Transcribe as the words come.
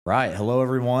Right. Hello,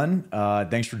 everyone.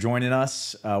 Thanks for joining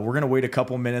us. We're going to wait a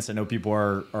couple minutes. I know people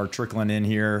are trickling in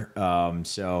here.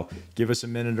 So give us a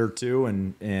minute or two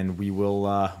and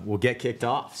we'll get kicked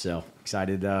off. So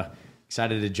excited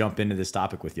to jump into this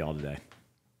topic with y'all today.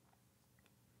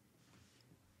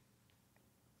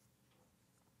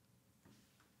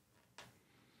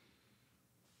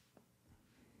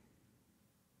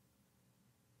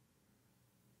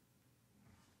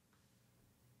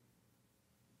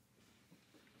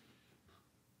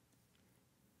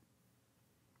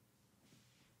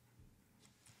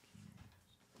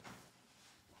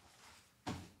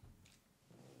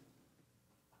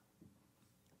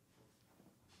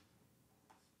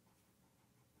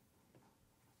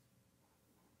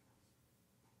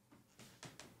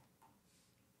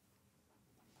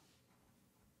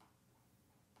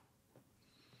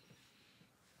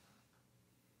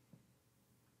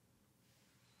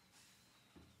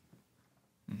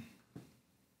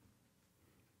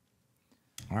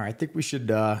 All right, I think we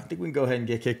should. I think we can go ahead and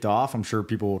get kicked off. I'm sure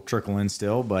people will trickle in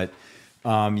still, but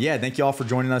yeah, thank you all for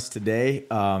joining us today.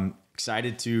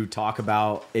 Excited to talk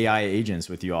about AI agents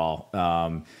with you all.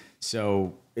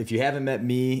 So if you haven't met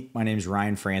me, my name is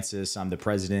Ryan Francis. I'm the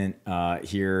president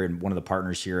here and one of the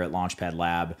partners here at Launchpad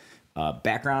Lab.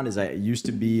 Background is I used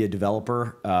to be a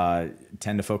developer.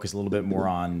 Tend to focus a little bit more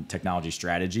on technology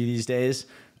strategy these days.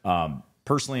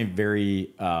 Personally,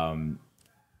 very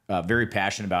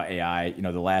passionate about AI. You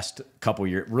know, the last couple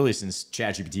of years, really since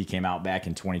ChatGPT came out back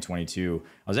in 2022,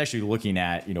 I was actually looking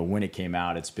at, when it came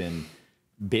out. It's been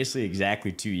basically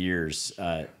exactly 2 years.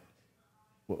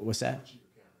 What's that?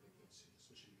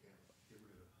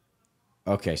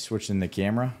 Okay, switching the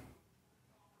camera.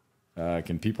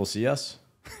 Can people see us?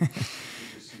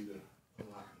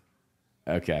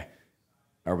 Okay.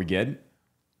 Are we good?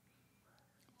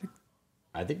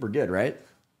 I think we're good, right?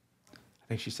 I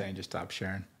think she's saying just stop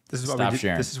sharing. This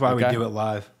is why we do it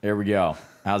live. There we go.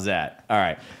 How's that? All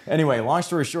right. Anyway, long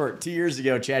story short, 2 years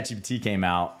ago, ChatGPT came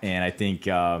out, and I think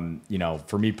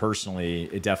for me personally,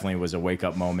 it definitely was a wake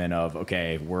up moment of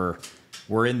okay, we're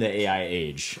in the AI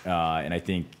age, and I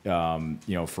think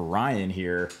for Ryan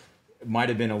here, it might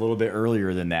have been a little bit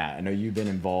earlier than that. I know you've been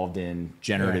involved in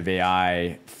generative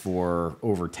AI for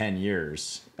over 10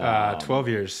 years. 12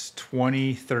 years.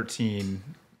 2013.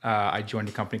 I joined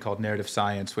a company called Narrative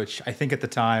Science, which I think at the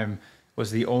time was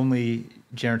the only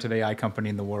generative AI company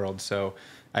in the world. So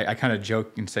I kind of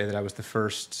joke and say that I was the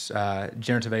first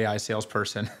generative AI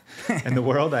salesperson in the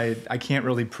world. I can't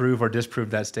really prove or disprove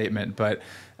that statement, but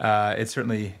it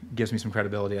certainly gives me some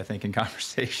credibility, I think, in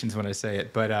conversations when I say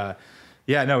it. But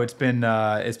yeah, no, it's been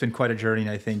quite a journey. And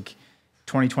I think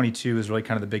 2022 is really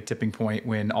kind of the big tipping point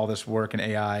when all this work in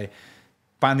AI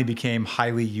finally became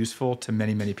highly useful to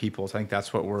many, many people. So I think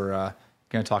that's what we're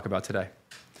going to talk about today.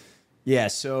 Yeah.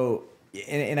 So,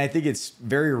 and I think it's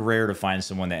very rare to find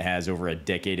someone that has over a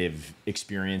decade of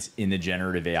experience in the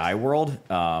generative AI world.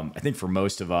 I think for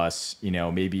most of us,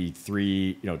 maybe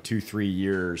 2-3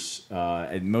 years.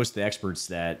 And most of the experts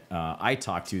that I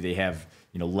talk to, they have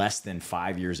less than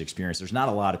 5 years experience. There's not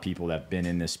a lot of people that have been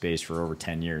in this space for over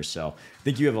 10 years. So I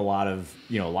think you have a lot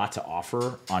to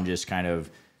offer on just kind of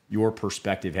your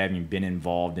perspective, having been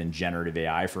involved in generative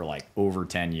AI for like over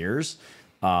 10 years.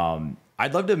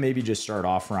 I'd love to maybe just start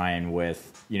off, Ryan,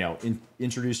 with,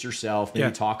 introduce yourself,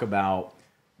 maybe talk about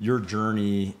your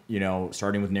journey,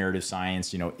 starting with Narrative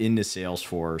Science, into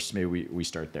Salesforce. Maybe we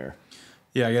start there.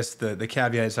 Yeah, I guess the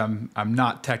caveat is I'm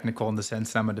not technical in the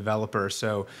sense that I'm a developer.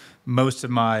 So most of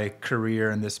my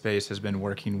career in this space has been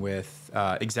working with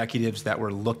executives that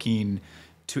were looking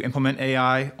to implement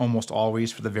AI almost always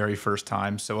for the very first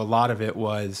time. So a lot of it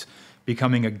was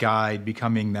becoming a guide,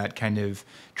 becoming that kind of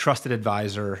trusted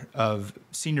advisor of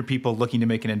senior people looking to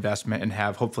make an investment and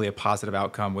have hopefully a positive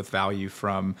outcome with value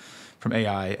from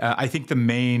AI. I think the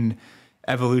main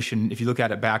evolution, if you look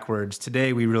at it backwards,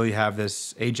 today we really have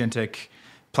this agentic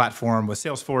platform with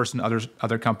Salesforce and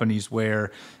other companies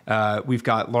where we've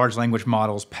got large language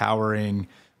models powering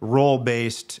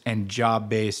role-based and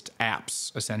job-based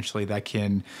apps, essentially, that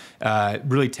can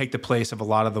really take the place of a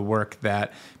lot of the work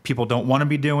that people don't want to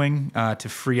be doing to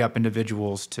free up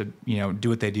individuals to do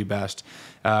what they do best.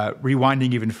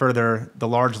 Rewinding even further, the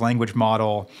large language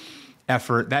model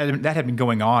effort that had been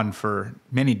going on for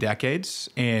many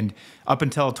decades, and up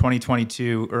until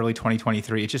 2022, early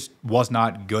 2023, it just was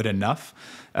not good enough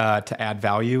to add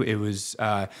value. It was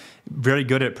very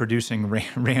good at producing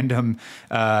random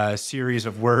series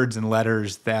of words and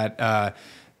letters that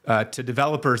to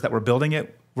developers that were building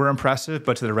it were impressive,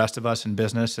 but to the rest of us in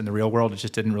business in the real world, it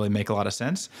just didn't really make a lot of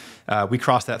sense. We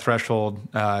crossed that threshold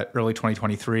early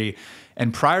 2023,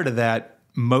 and prior to that,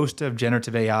 most of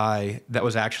generative AI that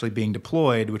was actually being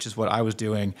deployed, which is what I was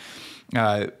doing,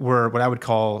 were what I would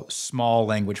call small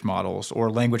language models,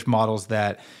 or language models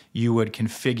that you would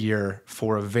configure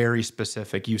for a very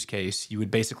specific use case. You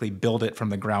would basically build it from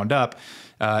the ground up,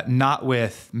 not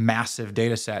with massive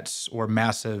data sets or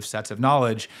massive sets of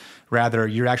knowledge. Rather,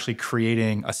 you're actually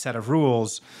creating a set of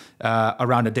rules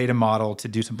around a data model to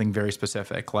do something very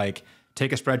specific, like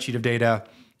take a spreadsheet of data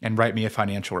and write me a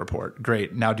financial report.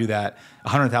 Great. Now do that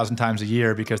 100,000 times a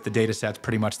year because the data set's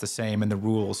pretty much the same and the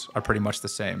rules are pretty much the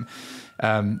same.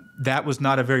 That was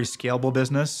not a very scalable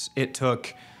business. It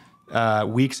took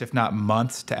weeks, if not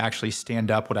months, to actually stand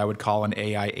up what I would call an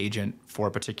AI agent for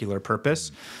a particular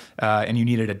purpose. And you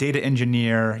needed a data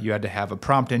engineer, you had to have a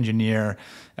prompt engineer,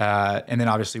 and then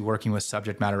obviously working with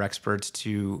subject matter experts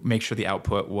to make sure the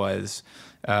output was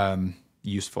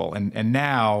useful. And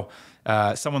now,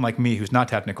 someone like me who's not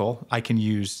technical, I can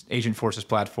use Agentforce's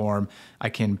platform. I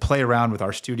can play around with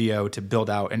our studio to build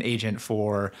out an agent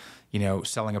for,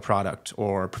 selling a product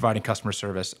or providing customer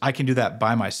service. I can do that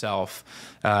by myself,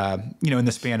 in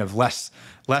the span of less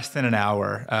than an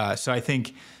hour. So I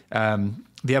think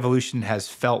the evolution has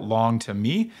felt long to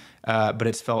me, but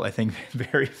it's felt, I think,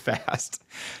 very fast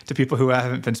to people who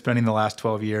haven't been spending the last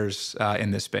 12 years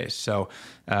in this space. So,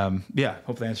 hopefully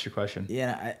that answers your question.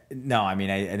 Yeah,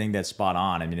 I think that's spot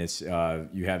on. I mean, it's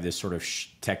you have this sort of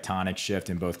tectonic shift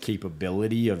in both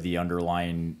capability of the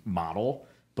underlying model,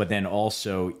 but then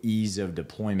also ease of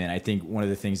deployment. I think one of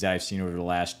the things that I've seen over the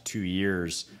last 2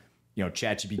 years,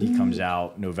 ChatGPT comes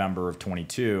out November of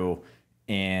 22.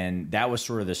 And that was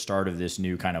sort of the start of this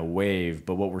new kind of wave.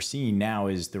 But what we're seeing now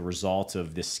is the result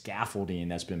of the scaffolding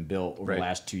that's been built over the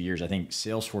last 2 years. I think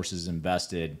Salesforce has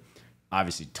invested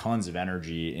obviously tons of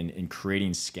energy in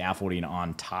creating scaffolding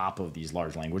on top of these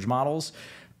large language models.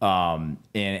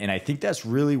 And I think that's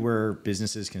really where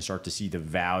businesses can start to see the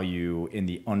value in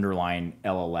the underlying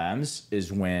LLMs,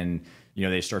 is when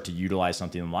they start to utilize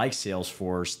something like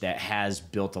Salesforce that has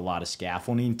built a lot of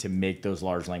scaffolding to make those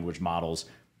large language models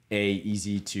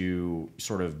easy to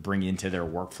sort of bring into their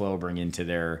workflow, bring into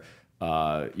their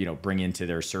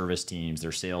service teams,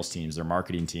 their sales teams, their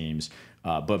marketing teams,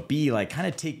 but B, like kind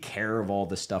of take care of all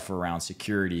the stuff around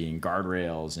security and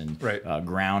guardrails and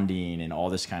grounding and all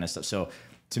this kind of stuff. So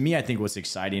to me, I think what's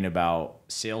exciting about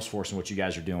Salesforce and what you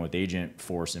guys are doing with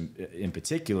Agentforce in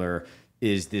particular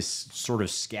is this sort of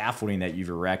scaffolding that you've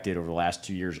erected over the last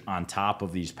 2 years on top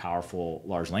of these powerful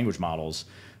large language models.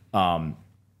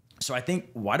 So I think,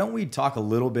 why don't we talk a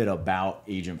little bit about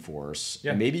Agentforce?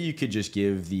 Yeah. And maybe you could just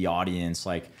give the audience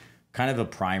like kind of a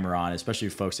primer on, especially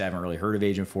if folks haven't really heard of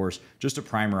Agentforce, just a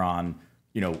primer on,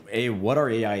 what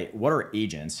are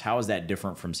agents? How is that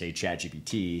different from, say,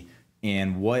 ChatGPT?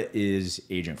 And what is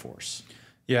Agentforce?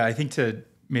 Yeah, I think to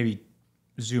maybe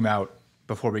zoom out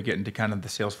before we get into kind of the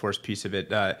Salesforce piece of it,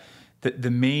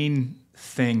 the main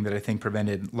thing that I think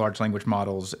prevented large language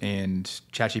models and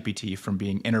ChatGPT from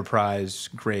being enterprise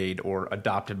grade or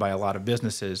adopted by a lot of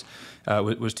businesses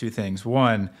was two things.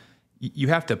 One, you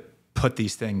have to put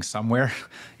these things somewhere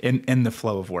in the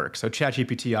flow of work. So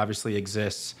ChatGPT obviously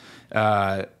exists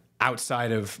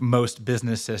outside of most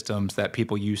business systems that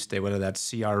people use today, whether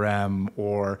that's CRM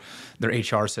or their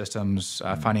HR systems,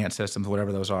 finance systems,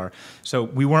 whatever those are. So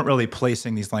we weren't really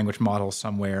placing these language models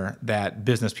somewhere that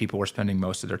business people were spending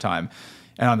most of their time.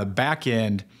 And on the back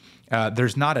end,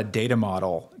 there's not a data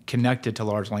model connected to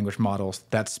large language models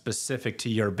that's specific to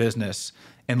your business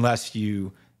unless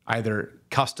you either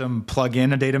custom plug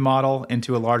in a data model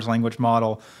into a large language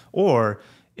model, or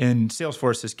in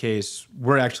Salesforce's case,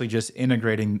 we're actually just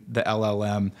integrating the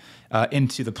LLM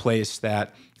into the place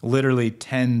that literally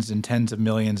tens and tens of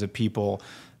millions of people,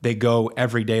 they go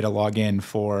every day to log in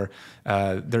for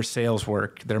their sales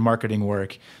work, their marketing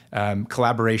work,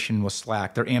 collaboration with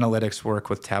Slack, their analytics work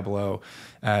with Tableau.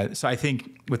 So I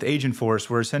think with Agentforce,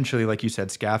 we're essentially, like you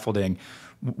said, scaffolding.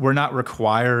 We're not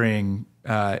requiring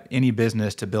any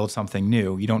business to build something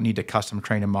new. You don't need to custom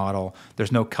train a model.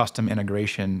 There's no custom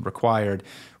integration required.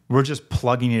 We're just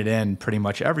plugging it in pretty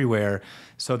much everywhere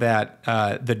so that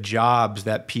the jobs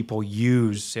that people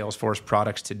use Salesforce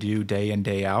products to do day in,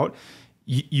 day out,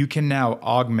 you can now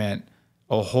augment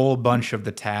a whole bunch of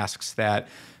the tasks that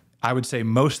I would say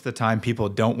most of the time people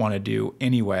don't want to do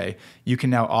anyway. You can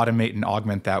now automate and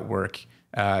augment that work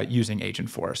using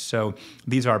Agentforce. So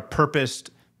these are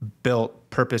purpose-built,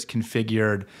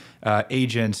 purpose-configured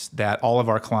agents that all of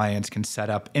our clients can set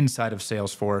up inside of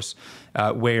Salesforce,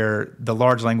 where the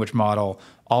large language model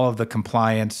all of the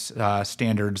compliance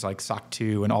standards like SOC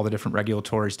 2 and all the different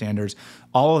regulatory standards,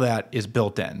 all of that is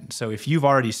built in. So if you've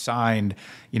already signed,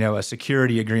 a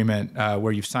security agreement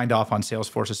where you've signed off on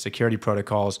Salesforce's security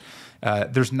protocols,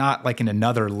 there's not like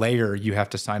another layer you have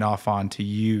to sign off on to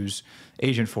use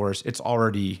Agentforce. It's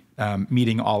already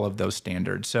meeting all of those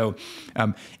standards. So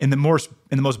in the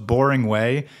most boring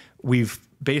way, we've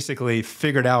basically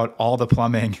figured out all the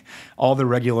plumbing, all the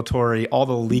regulatory, all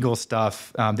the legal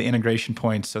stuff, the integration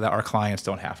points, so that our clients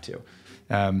don't have to.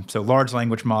 So large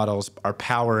language models are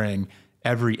powering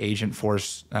every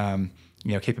Agentforce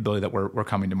capability that we're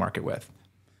coming to market with.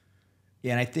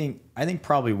 Yeah, and I think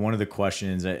probably one of the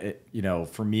questions,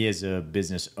 for me as a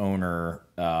business owner,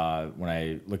 when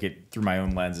I look at through my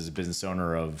own lens as a business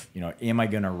owner of, am I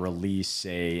going to release,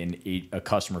 say, a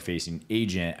customer-facing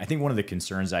agent? I think one of the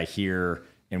concerns I hear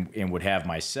and would have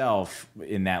myself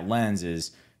in that lens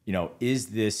is, is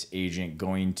this agent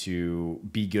going to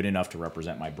be good enough to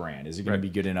represent my brand? Is it going to be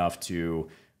good enough to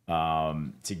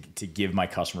give my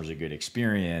customers a good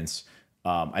experience?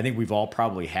 I think we've all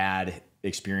probably had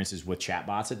experiences with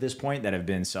chatbots at this point that have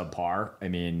been subpar. I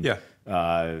mean,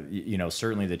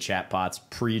 certainly the chatbots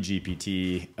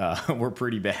pre-GPT were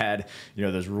pretty bad.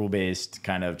 Those rule-based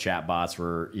kind of chatbots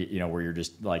where you're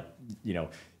just like,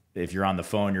 if you're on the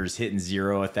phone, you're just hitting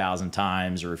 0 1,000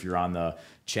 times, or if you're on the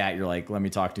chat, you're like, let me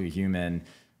talk to a human.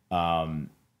 I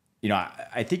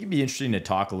think it'd be interesting to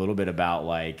talk a little bit about,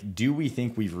 like, do we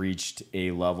think we've reached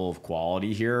a level of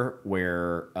quality here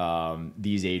where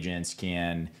these agents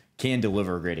can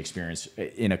deliver a great experience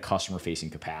in a customer-facing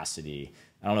capacity?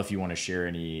 I don't know if you want to share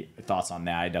any thoughts on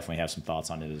that. I definitely have some thoughts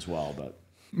on it as well, but.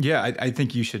 Yeah, I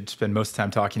think you should spend most of the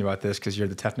time talking about this because you're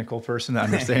the technical person that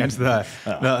understands the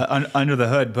under the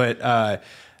hood. But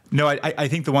no, I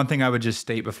think the one thing I would just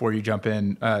state before you jump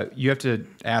in, you have to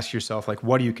ask yourself, like,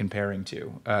 what are you comparing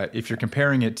to? If you're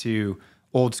comparing it to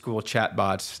old school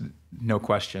chatbots, no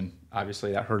question.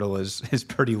 Obviously, that hurdle is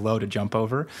pretty low to jump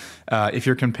over. If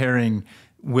you're comparing,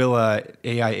 will a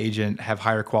AI agent have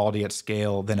higher quality at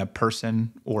scale than a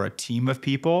person or a team of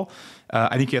people?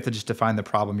 I think you have to just define the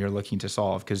problem you're looking to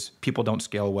solve, because people don't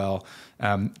scale well.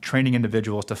 Training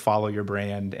individuals to follow your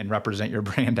brand and represent your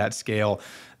brand at scale,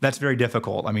 that's very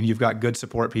difficult. I mean, you've got good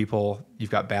support people, you've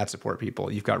got bad support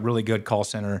people, you've got really good call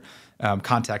center,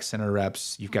 contact center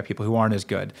reps, you've got people who aren't as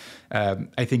good.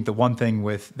 I think the one thing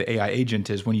with the AI agent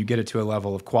is when you get it to a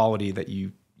level of quality that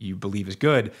you believe is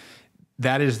good,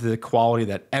 that is the quality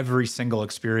that every single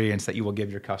experience that you will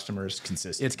give your customers,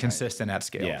 it's consistent at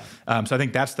scale. Yeah. So I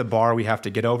think that's the bar we have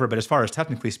to get over. But as far as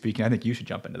technically speaking, I think you should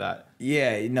jump into that.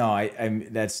 Yeah, no,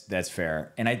 that's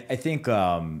fair. And I think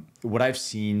what I've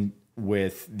seen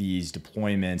with these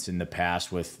deployments in the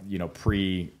past with,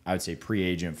 I would say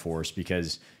pre-Agentforce,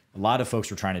 because a lot of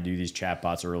folks were trying to do these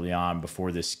chatbots early on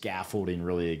before the scaffolding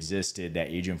really existed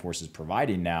that Agentforce is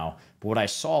providing now. But what I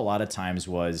saw a lot of times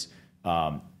was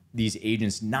these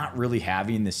agents not really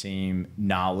having the same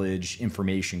knowledge,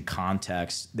 information,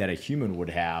 context that a human would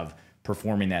have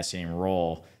performing that same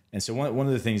role. And so one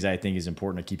of the things I think is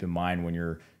important to keep in mind when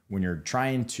you're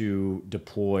trying to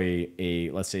deploy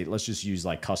let's just use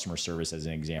like customer service as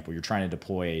an example. You're trying to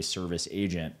deploy a service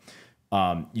agent.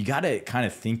 You got to kind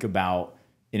of think about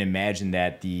and imagine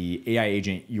that the AI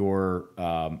agent you're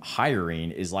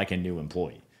hiring is like a new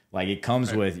employee. Like it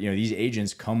comes with, these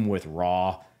agents come with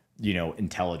raw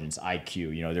intelligence,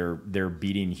 IQ. They're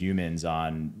beating humans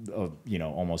on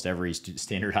almost every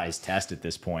standardized test at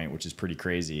this point, which is pretty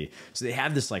crazy. So they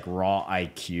have this like raw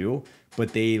IQ,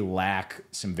 but they lack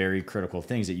some very critical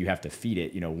things that you have to feed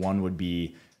it. One would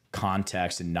be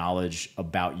context and knowledge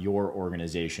about your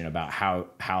organization, about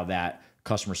how that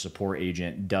customer support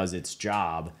agent does its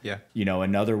job. Yeah.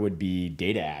 Another would be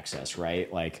data access,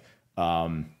 right? Like,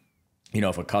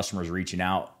 if a customer is reaching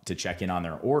out to check in on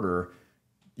their order,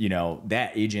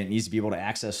 that agent needs to be able to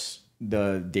access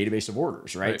the database of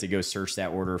orders, right? To go search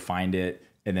that order, find it,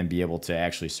 and then be able to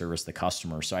actually service the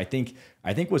customer. So I think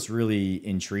what's really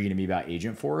intriguing to me about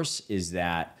Agentforce is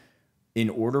that in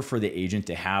order for the agent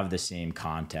to have the same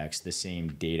context, the same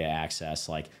data access,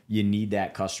 like you need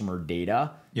that customer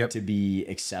data to be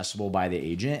accessible by the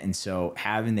agent. And so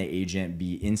having the agent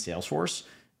be in Salesforce,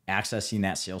 accessing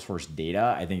that Salesforce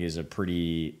data, I think is a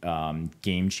pretty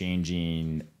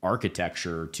game-changing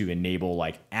architecture to enable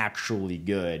like actually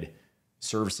good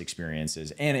service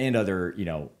experiences and other,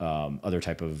 other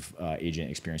type of agent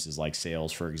experiences like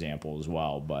sales, for example, as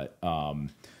well. But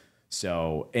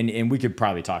so, and we could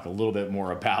probably talk a little bit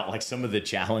more about like some of the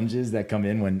challenges that come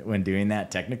in when doing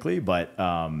that technically. But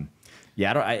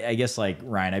I guess like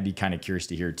Ryan, I'd be kind of curious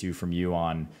to hear too from you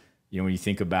on, when you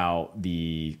think about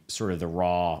the sort of the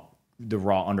raw the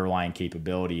raw underlying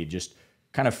capability. Just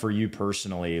kind of for you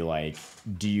personally, like,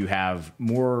 do you have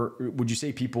more, would you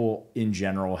say people in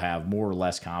general have more or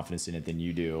less confidence in it than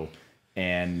you do?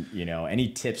 And, you know, any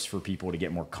tips for people to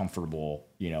get more comfortable,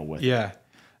 you know, with it?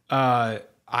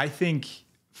 I think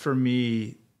for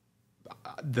me,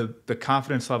 the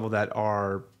confidence level that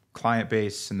our client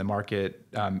base in the market,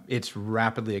 it's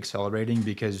rapidly accelerating,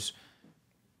 because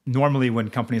normally when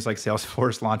companies like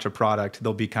Salesforce launch a product,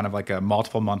 there'll be kind of like a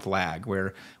multiple month lag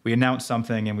where we announce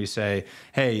something and we say,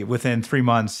 hey, within 3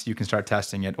 months you can start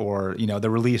testing it, or, you know, the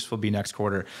release will be next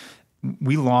quarter.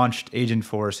 We launched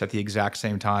Agentforce at the exact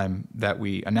same time that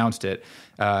we announced it.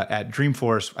 At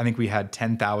Dreamforce, I think we had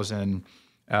 10,000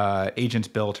 agents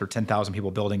built, or 10,000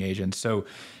 people building agents. So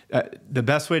the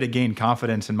best way to gain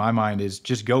confidence in my mind is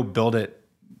just go build it.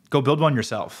 Go build one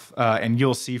yourself, and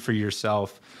you'll see for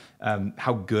yourself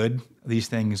how good these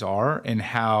things are, and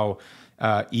how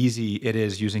easy it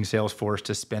is using Salesforce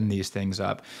to spin these things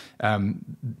up.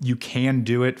 You can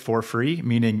do it for free,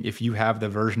 meaning if you have the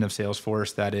version of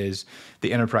Salesforce that is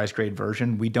the enterprise grade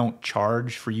version, we don't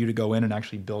charge for you to go in and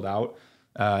actually build out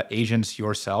agents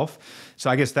yourself. So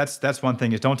I guess that's one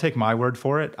thing, is don't take my word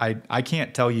for it. I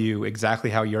can't tell you exactly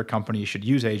how your company should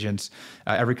use agents.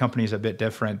 Every company is a bit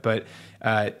different, but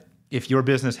if your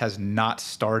business has not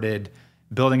started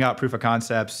building out proof of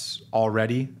concepts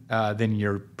already, then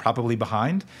you're probably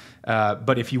behind.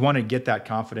 But if you want to get that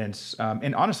confidence,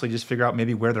 and honestly just figure out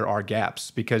maybe where there are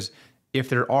gaps, because if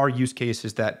there are use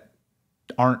cases that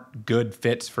aren't good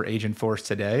fits for Agentforce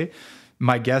today,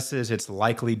 my guess is it's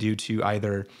likely due to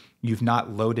either you've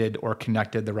not loaded or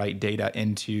connected the right data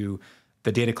into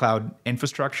the data cloud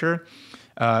infrastructure,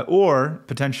 or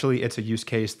potentially it's a use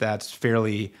case that's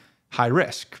fairly high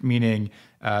risk, meaning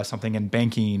something in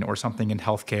banking or something in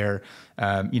healthcare,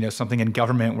 you know, something in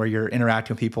government where you're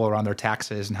interacting with people around their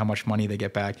taxes and how much money they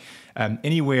get back.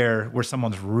 Anywhere where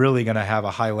someone's really going to have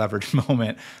a high leverage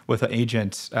moment with an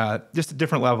agent, just a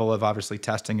different level of obviously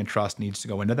testing and trust needs to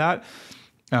go into that.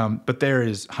 But there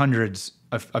is hundreds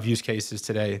of use cases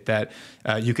today that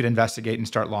you could investigate and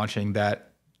start launching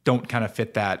that don't kind of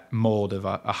fit that mold of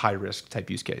a high risk type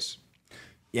use case.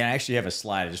 Yeah, I actually have a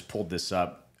slide. I just pulled this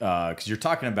up because you're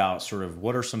talking about sort of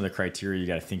what are some of the criteria you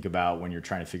got to think about when you're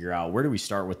trying to figure out where do we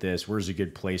start with this? Where's a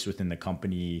good place within the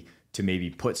company to maybe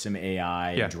put some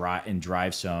AI and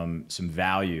drive some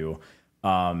value?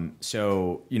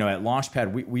 So, you know, at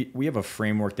Launchpad, we have a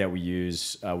framework that we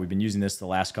use. We've been using this the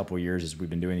last couple of years as we've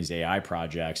been doing these AI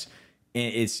projects.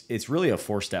 And it's really a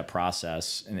 4-step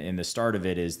process. And the start of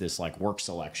it is this like work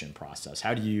selection process.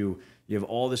 How do you have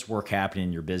all this work happening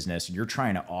in your business and you're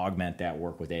trying to augment that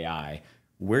work with AI?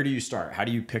 Where do you start? How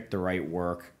do you pick the right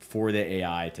work for the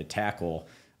AI to tackle?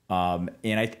 And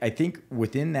I think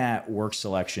within that work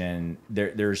selection,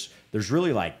 there's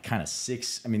really like kind of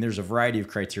 6, I mean, there's a variety of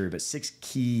criteria, but 6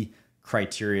 key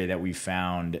criteria that we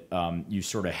found you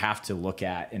sort of have to look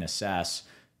at and assess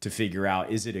to figure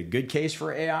out, is it a good case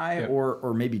for AI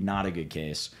or maybe not a good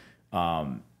case?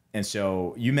 And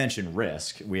so you mentioned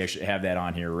risk. We actually have that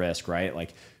on here, risk, right?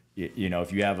 Like, you know,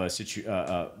 if you have a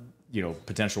you know,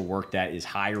 potential work that is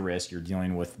high risk, you're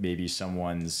dealing with maybe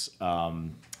someone's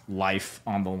life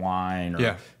on the line,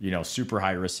 or you know, super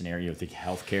high risk scenario. Think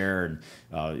healthcare, and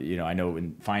you know, I know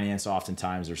in finance,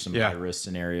 oftentimes there's some high risk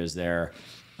scenarios there.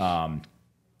 But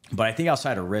I think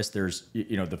outside of risk, there's,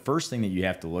 you know, the first thing that you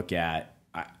have to look at,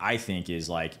 I think, is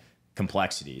like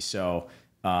complexity. So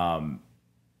we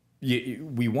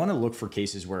want to look for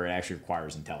cases where it actually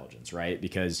requires intelligence, right?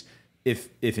 Because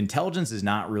if intelligence is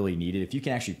not really needed, if you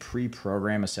can actually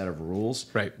pre-program a set of rules,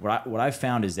 right? What I've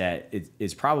found is that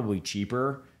it's probably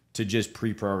cheaper to just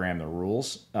pre-program the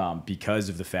rules because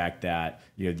of the fact that,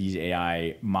 you know, these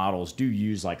AI models do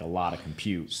use like a lot of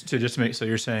compute. So just to make, so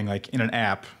you're saying like in an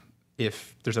app,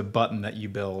 if there's a button that you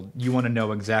build, you want to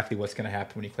know exactly what's going to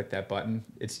happen when you click that button.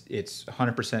 It's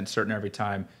 100% certain every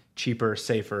time. Cheaper,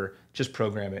 safer, just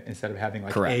program it instead of having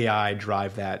like AI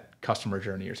drive that customer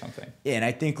journey or something. Yeah, and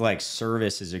I think like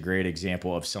service is a great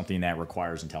example of something that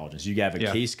requires intelligence. You have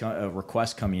a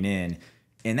request coming in,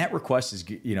 and that request is,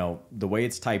 you know, the way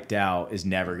it's typed out is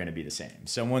never going to be the same.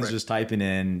 Someone's just typing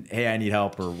in, hey, I need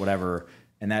help or whatever.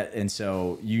 And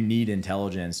so you need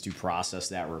intelligence to process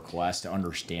that request, to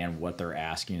understand what they're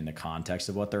asking in the context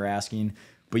of what they're asking.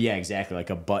 But yeah, exactly, like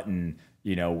a button,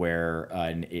 you know, where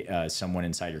someone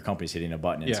inside your company is hitting a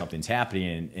button and something's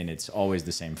happening and it's always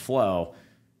the same flow,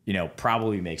 you know,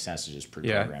 probably makes sense to just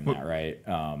pre-program that, right?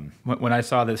 When I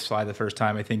saw this slide the first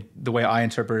time, I think the way I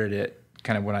interpreted it,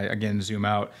 kind of when I, again, zoom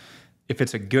out, if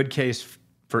it's a good case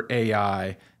for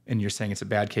AI and you're saying it's a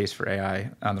bad case for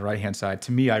AI on the right-hand side,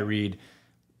 to me, I read,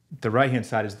 the right-hand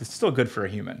side is still good for a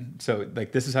human. So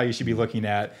like this is how you should be looking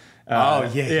at.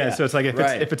 So it's like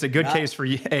if it's a good case for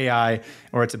AI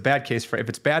or it's a bad case if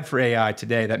it's bad for AI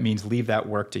today, that means leave that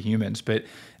work to humans. But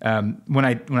when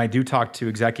I do talk to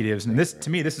executives, and this to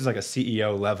me this is like a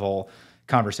CEO level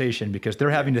conversation because they're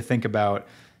having to think about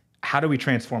how do we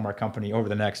transform our company over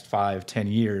the next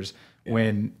 5-10 years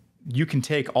when you can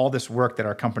take all this work that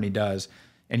our company does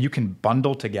and you can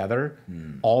bundle together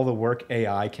all the work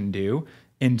AI can do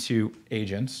into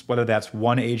agents, whether that's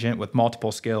one agent with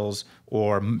multiple skills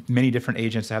or many different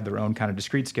agents that have their own kind of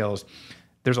discrete skills.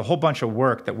 There's a whole bunch of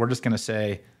work that we're just going to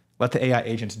say, let the AI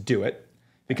agents do it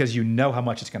because you know how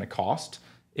much it's going to cost.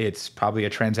 It's probably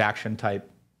a transaction type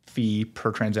fee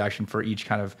per transaction for each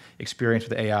kind of experience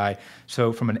with AI.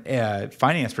 So from a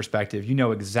finance perspective, you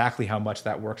know exactly how much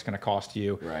that work's going to cost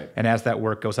you. Right. And as that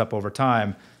work goes up over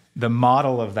time, the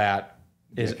model of that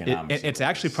is it's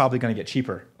actually probably going to get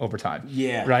cheaper over time.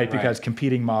 Yeah. Right. Because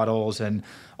competing models and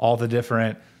all the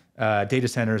different data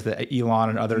centers that Elon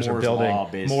and others are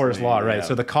building. Moore's law, right? Yeah.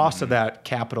 So the cost of that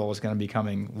capital is going to be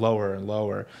coming lower and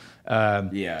lower.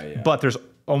 But there's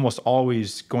almost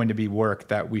always going to be work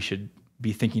that we should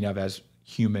be thinking of as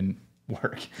human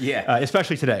work. Yeah.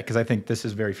 Especially today, because I think this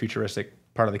is a very futuristic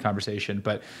part of the conversation.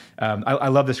 But I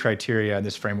love this criteria and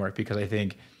this framework because I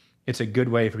think it's a good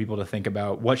way for people to think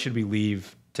about what should we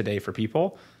leave today for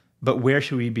people, but where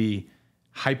should we be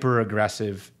hyper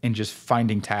aggressive in just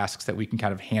finding tasks that we can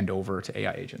kind of hand over to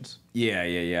AI agents. Yeah.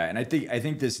 And I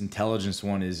think this intelligence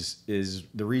one is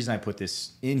the reason I put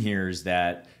this in here is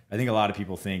that I think a lot of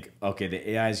people think, okay,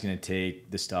 the AI is going to take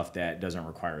the stuff that doesn't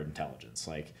require intelligence,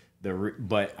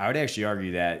 but I would actually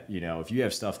argue that, if you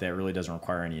have stuff that really doesn't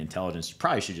require any intelligence, you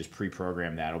probably should just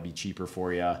pre-program that. It'll be cheaper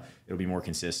for you. It'll be more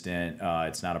consistent.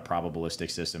 It's not a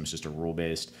probabilistic system. It's just a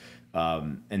rule-based.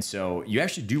 And so you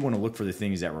actually do want to look for the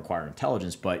things that require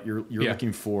intelligence, but you're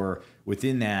looking for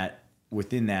within that,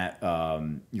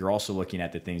 you're also looking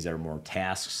at the things that are more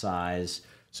task size.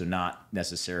 So not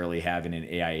necessarily having an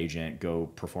AI agent go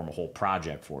perform a whole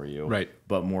project for you, right?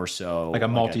 But more so like a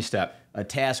multi-step. A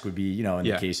task would be, in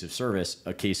the case of service,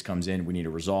 a case comes in, we need to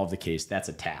resolve the case. That's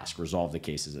a task. Resolve the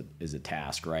case is a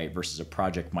task, right? Versus a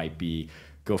project might be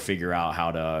go figure out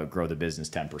how to grow the business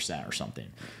 10% or something.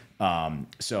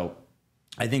 So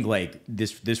I think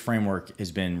this framework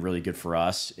has been really good for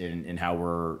us in how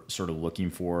we're sort of looking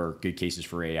for good cases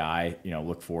for AI.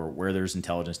 Look for where there's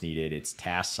intelligence needed, its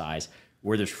task size,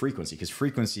 where there's frequency, because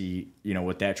frequency,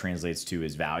 what that translates to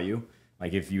is value.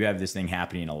 Like if you have this thing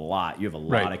happening a lot, you have a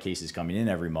lot of cases coming in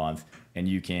every month, and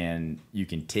you can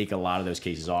take a lot of those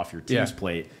cases off your team's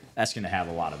plate. That's going to have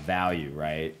a lot of value,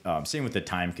 right? Same with the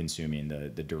time consuming,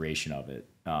 the duration of it.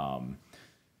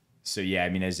 So yeah, I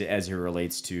mean, as it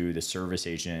relates to the service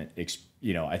agent,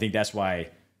 I think that's why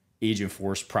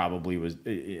Agentforce probably was,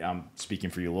 I'm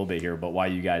speaking for you a little bit here, but why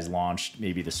you guys launched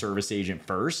maybe the service agent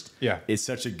first is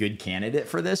such a good candidate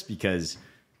for this because,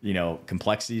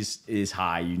 complexity is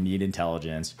high. You need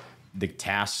intelligence. The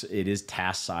tasks, it is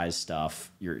task size stuff.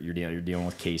 You're dealing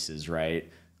with cases, right?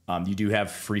 You do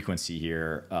have frequency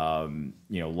here.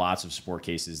 Lots of support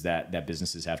cases that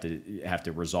businesses have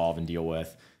to resolve and deal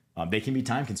with. They can be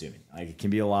time consuming. It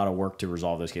can be a lot of work to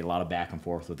resolve those cases, a lot of back and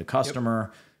forth with the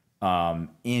customer. Yep.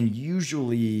 And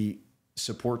usually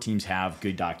support teams have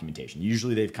good documentation.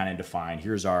 Usually they've kind of defined,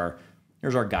 here's our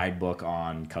guidebook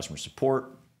on customer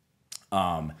support.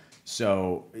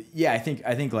 So yeah, I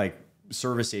think like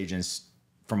service agents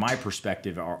from my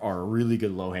perspective are a really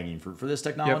good low hanging fruit for this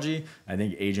technology. Yep. I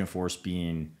think Agentforce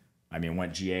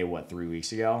went GA 3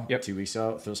 weeks ago, 2 weeks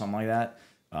ago, something like that.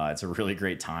 It's a really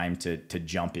great time to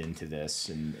jump into this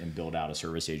and build out a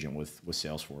service agent with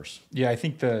Salesforce. Yeah. I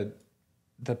think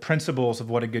the principles of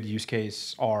what a good use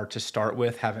case are to start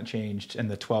with haven't changed in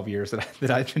the 12 years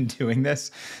that I've been doing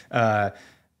this.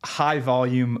 High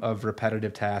volume of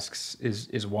repetitive tasks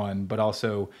is one, but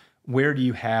also where do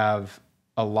you have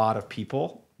a lot of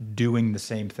people doing the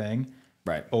same thing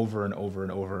over and over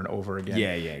and over and over again?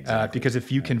 Yeah, exactly. Because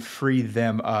if you can free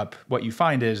them up, what you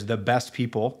find is the best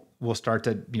people will start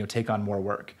to take on more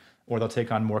work, or they'll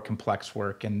take on more complex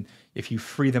work. And if you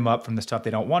free them up from the stuff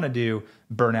they don't want to do,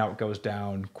 burnout goes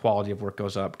down, quality of work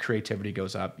goes up, creativity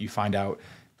goes up. You find out,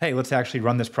 hey, let's actually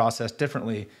run this process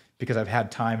differently because I've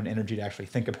had time and energy to actually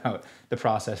think about the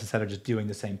process instead of just doing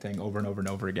the same thing over and over and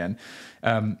over again.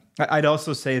 I'd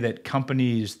also say that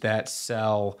companies that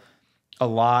sell a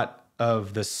lot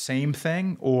of the same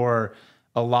thing or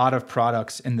a lot of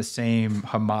products in the same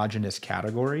homogenous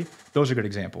category, those are good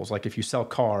examples. Like if you sell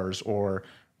cars or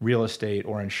real estate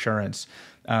or insurance,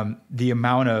 the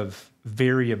amount of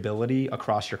variability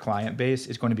across your client base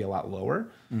is going to be a lot lower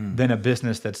than a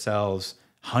business that sells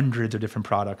hundreds of different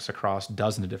products across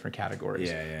dozens of different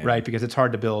categories, right? Because it's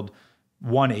hard to build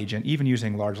one agent, even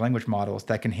using large language models,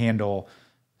 that can handle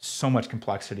so much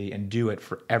complexity and do it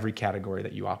for every category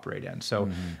that you operate in. So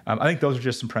I think those are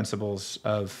just some principles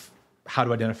of how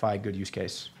to identify a good use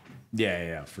case.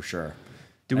 Yeah, for sure.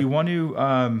 Do we want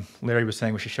to, Larry was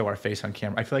saying we should show our face on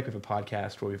camera. I feel like we have a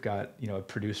podcast where we've got, a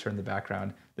producer in the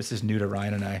background. This is new to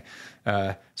Ryan and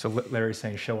I. So Larry's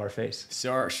saying show our face.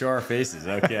 Show our faces.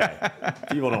 Okay.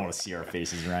 People don't want to see our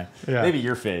faces, Ryan. Yeah. Maybe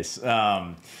your face.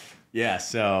 So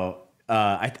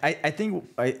I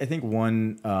think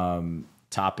one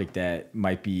topic that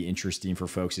might be interesting for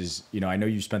folks is, I know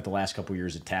you spent the last couple of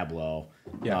years at Tableau.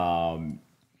 Yeah.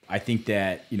 I think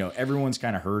that, everyone's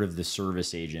kind of heard of the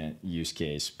service agent use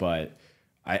case, but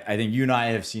I think you and I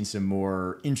have seen some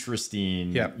more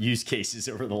interesting use cases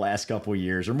over the last couple of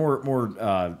years, or more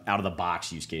out of the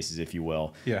box use cases, if you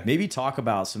will. Yeah. Maybe talk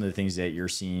about some of the things that you're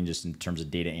seeing just in terms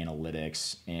of data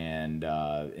analytics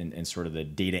and sort of the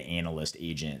data analyst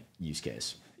agent use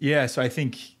case. Yeah. So I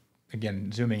think, again,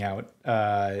 zooming out,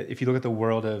 if you look at the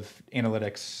world of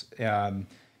analytics,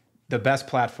 the best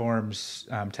platforms,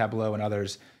 Tableau and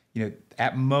others,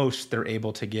 at most they're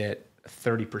able to get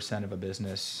 30% of a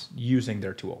business using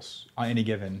their tools on any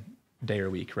given day or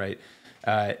week, right?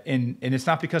 And it's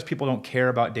not because people don't care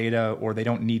about data or they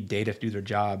don't need data to do their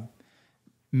job.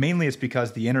 Mainly it's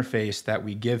because the interface that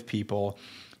we give people,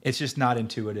 it's just not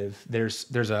intuitive.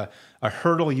 There's a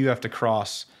hurdle you have to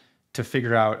cross to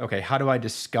figure out, okay, how do I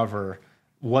discover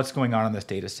what's going on in this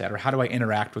data set, or how do I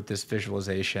interact with this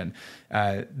visualization?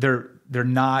 They're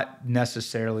not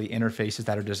necessarily interfaces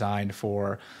that are designed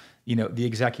for, the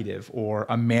executive or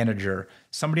a manager,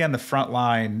 somebody on the front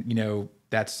line,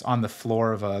 that's on the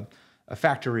floor of a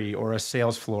factory or a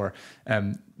sales floor.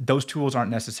 Those tools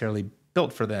aren't necessarily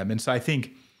built for them. And so I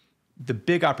think the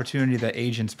big opportunity that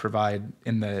agents provide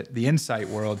in the insight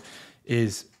world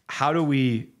is, how do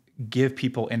we give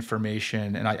people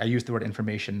information, and I use the word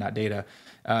information, not data,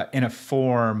 in a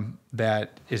form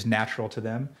that is natural to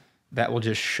them, that will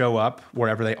just show up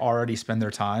wherever they already spend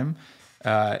their time,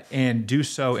 and do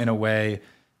so in a way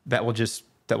that will just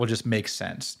make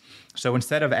sense. So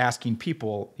instead of asking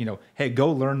people, hey,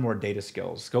 go learn more data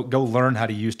skills, go learn how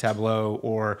to use Tableau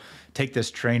or take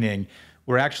this training,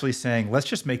 we're actually saying, let's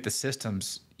just make the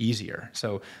systems easier.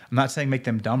 So I'm not saying make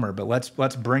them dumber, but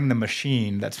let's bring the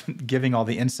machine that's giving all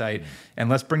the insight, and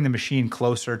let's bring the machine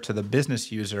closer to the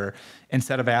business user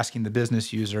instead of asking the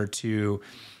business user to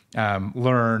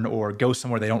learn or go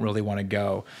somewhere they don't really want to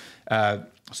go.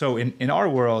 So in our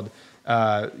world,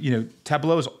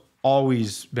 Tableau's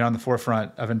always been on the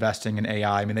forefront of investing in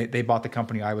AI. I mean, they bought the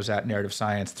company I was at, Narrative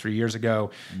Science, 3 years ago.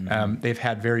 They've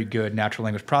had very good natural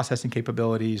language processing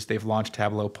capabilities. They've launched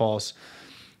Tableau Pulse.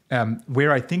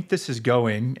 Where I think this is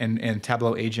going, and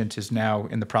Tableau Agent is now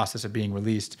in the process of being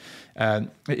released,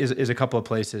 is a couple of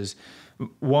places.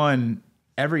 One,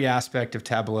 every aspect of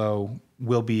Tableau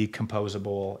will be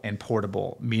composable and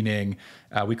portable, meaning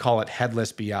we call it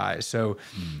headless BI. So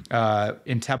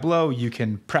in Tableau, you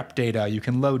can prep data, you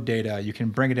can load data, you can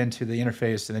bring it into the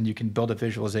interface, and then you can build a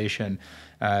visualization.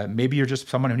 Maybe you're just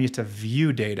someone who needs to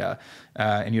view data,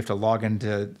 and you have to log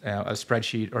into a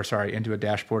spreadsheet, into a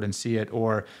dashboard and see it,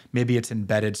 or maybe it's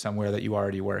embedded somewhere that you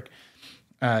already work.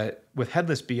 With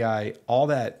headless BI, all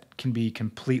that can be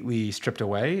completely stripped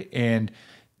away, and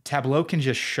Tableau can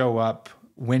just show up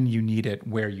when you need it,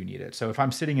 where you need it. So if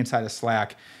I'm sitting inside of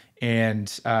Slack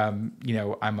and I'm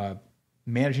a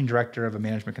managing director of a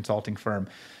management consulting firm,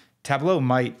 Tableau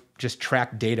might just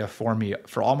track data for me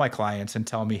for all my clients and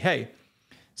tell me, hey,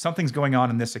 something's going on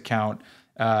in this account,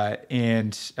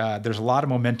 and there's a lot of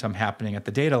momentum happening at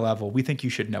the data level. We think you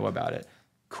should know about it.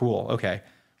 Cool. Okay.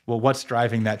 Well, what's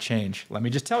driving that change? Let me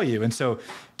just tell you. And so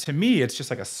to me, it's just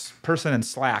like a person in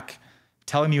Slack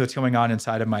telling me what's going on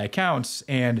inside of my accounts.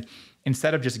 And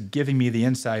instead of just giving me the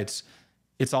insights,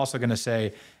 it's also going to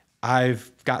say,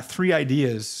 I've got 3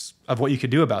 ideas of what you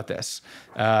could do about this.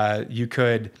 You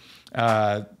could,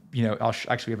 actually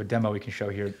we have a demo we can show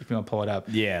here if you want to pull it up.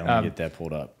 Yeah, let me get that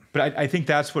pulled up. But I think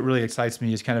that's what really excites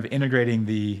me, is kind of integrating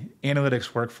the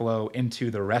analytics workflow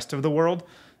into the rest of the world,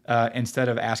 instead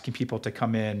of asking people to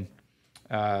come in.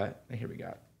 Here we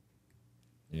go.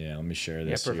 Yeah, let me share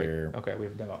this perfect. here. Okay, we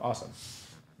have a demo. Awesome.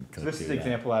 So this is the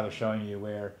example I was showing you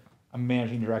where I'm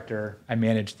managing director. I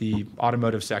manage the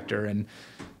automotive sector, and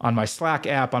on my Slack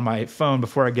app on my phone,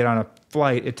 before I get on a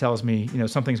flight, it tells me,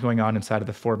 something's going on inside of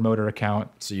the Ford Motor account.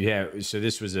 So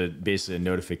this was basically a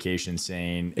notification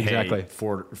saying, exactly, hey,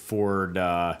 Ford,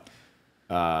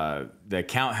 the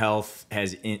account health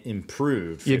has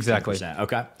improved 15%. Exactly.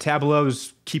 Okay.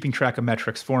 Tableau's keeping track of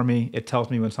metrics for me. It tells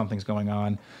me when something's going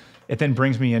on. It then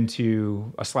brings me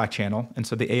into a Slack channel, and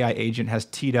so the AI agent has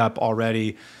teed up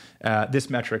already this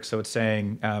metric. So it's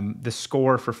saying the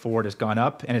score for Ford has gone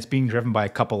up, and it's being driven by a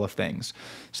couple of things.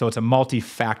 So it's a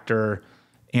multi-factor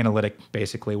analytic,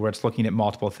 basically, where it's looking at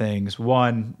multiple things.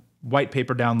 One, white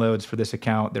paper downloads for this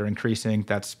account, they're increasing.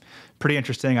 That's pretty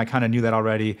interesting. I kind of knew that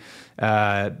already.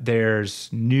 There's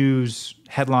news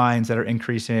headlines that are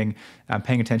increasing. I'm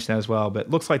paying attention to that as well. But it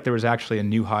looks like there was actually a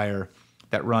new hire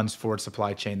that runs Ford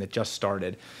supply chain that just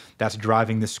started. That's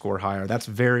driving this score higher. That's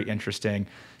very interesting.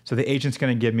 So the agent's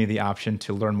going to give me the option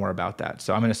to learn more about that.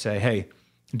 So I'm going to say, hey,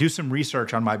 do some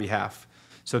research on my behalf.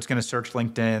 So it's going to search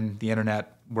LinkedIn, the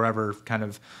internet, wherever kind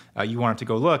of you want it to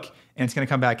go look. And it's going to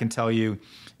come back and tell you,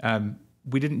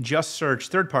 we didn't just search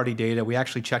third-party data. We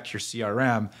actually checked your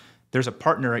CRM. There's a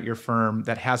partner at your firm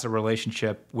that has a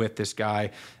relationship with this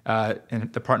guy.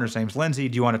 And the partner's name's Lindsay.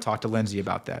 Do you want to talk to Lindsay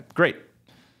about that? Great.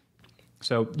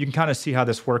 So you can kind of see how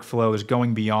this workflow is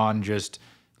going beyond just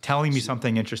telling me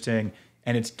something interesting,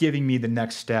 and it's giving me the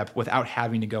next step without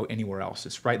having to go anywhere else.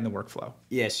 It's right in the workflow.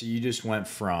 Yeah, so you just went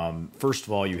from, first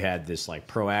of all, you had this like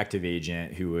proactive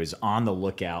agent who was on the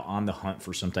lookout, on the hunt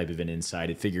for some type of an insight.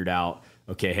 It figured out,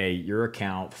 okay, hey, your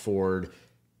account, Ford,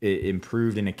 it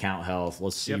improved in account health.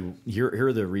 Let's see, here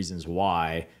are the reasons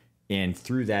why. And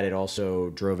through that, it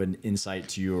also drove an insight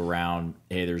to you around,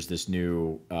 hey, there's this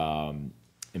new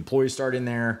employee start in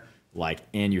there.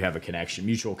 And you have a connection,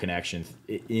 mutual connection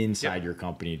inside your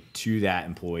company to that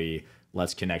employee.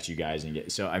 Let's connect you guys and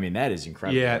get. So, I mean, that is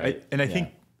incredible. Yeah. Right? I think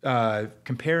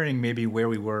comparing maybe where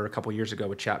we were a couple of years ago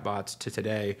with chatbots to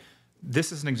today,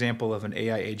 this is an example of an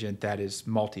AI agent that is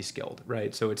multi-skilled,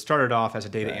 right? So it started off as a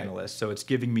data analyst. So it's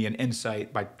giving me an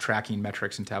insight by tracking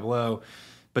metrics in Tableau,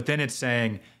 but then it's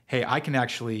saying, hey, I can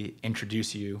actually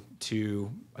introduce you to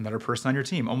another person on your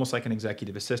team, almost like an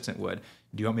executive assistant would.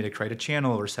 Do you want me to create a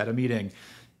channel or set a meeting?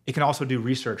 It can also do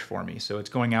research for me. So it's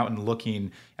going out and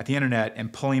looking at the internet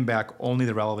and pulling back only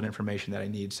the relevant information that I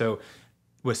need. So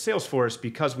with Salesforce,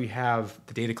 because we have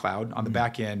the data cloud on the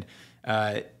back end,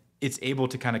 it's able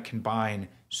to kind of combine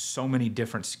so many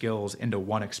different skills into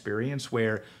one experience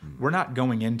where we're not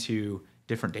going into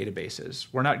different databases.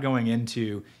 We're not going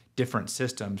into different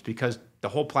systems because the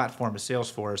whole platform is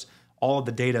Salesforce. All of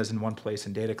the data is in one place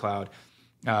in Data Cloud.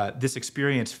 This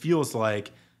experience feels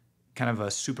like kind of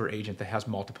a super agent that has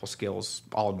multiple skills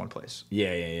all in one place.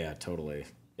 Yeah, totally.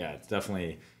 Yeah, it's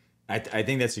definitely. I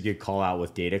think that's a good call out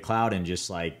with Data Cloud, and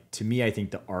just to me, I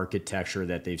think the architecture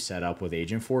that they've set up with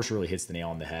Agentforce really hits the nail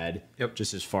on the head. Yep.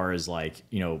 Just as far as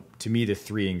to me, the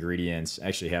three ingredients. I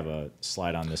actually have a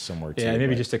slide on this somewhere too. Yeah,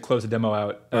 maybe just to close the demo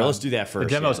out. Let's do that first.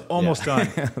 The demo's almost done.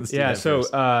 So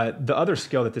first. The other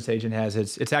skill that this agent has,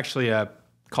 it's actually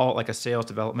call it like a sales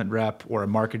development rep or a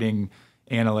marketing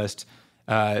analyst.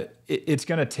 It's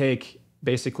going to take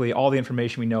basically all the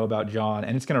information we know about John,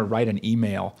 and it's going to write an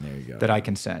email that I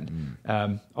can send.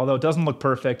 Although it doesn't look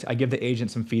perfect, I give the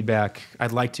agent some feedback.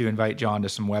 I'd like to invite John to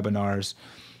some webinars.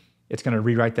 It's going to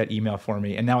rewrite that email for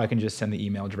me, and now I can just send the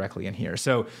email directly in here.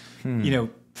 So,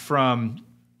 from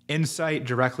insight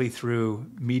directly through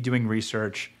me doing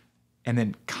research and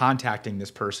then contacting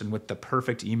this person with the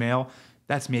perfect email,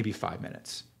 that's maybe 5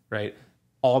 minutes, right?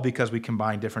 All because we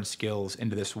combine different skills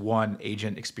into this one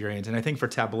agent experience. And I think for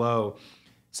Tableau,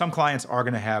 some clients are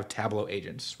going to have Tableau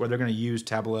agents where they're going to use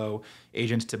Tableau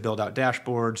agents to build out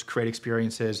dashboards, create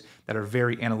experiences that are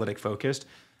very analytic focused.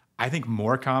 I think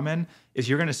more common is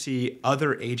you're going to see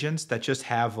other agents that just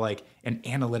have like an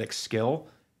analytic skill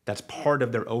that's part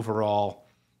of their overall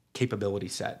capability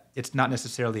set. It's not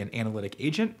necessarily an analytic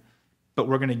agent, but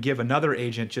we're going to give another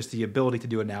agent just the ability to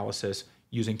do analysis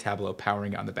using Tableau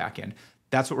powering it on the back end.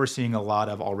 That's what we're seeing a lot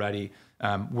of already,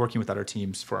 working with other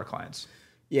teams for our clients.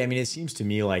 Yeah, I mean, it seems to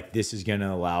me like this is going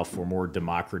to allow for more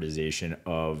democratization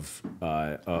of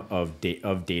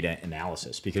data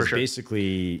analysis, because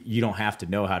basically you don't have to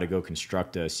know how to go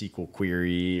construct a SQL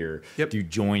query or do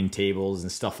join tables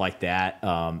and stuff like that.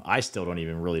 I still don't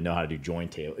even really know how to do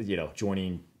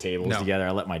joining tables together.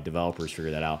 I let my developers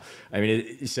figure that out. I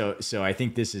mean, so I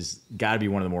think this has got to be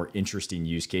one of the more interesting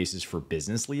use cases for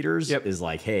business leaders. Is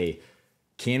like, hey,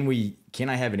 can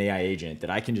I have an AI agent that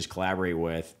I can just collaborate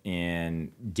with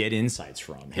and get insights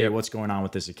from? Hey, what's going on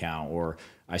with this account? Or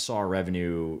I saw our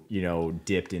revenue,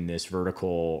 dipped in this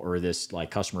vertical or this like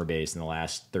customer base in the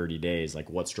last 30 days. Like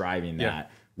what's driving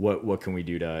that? What can we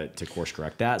do to course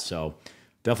correct that? So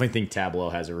definitely think Tableau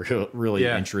has a really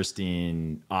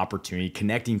interesting opportunity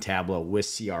connecting Tableau with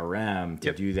CRM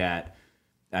to do that.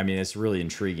 I mean, it's really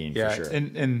intriguing for sure.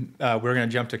 And we're going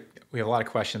to jump to, we have a lot of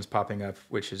questions popping up,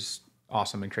 which is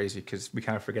awesome and crazy because we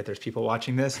kind of forget there's people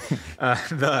watching this.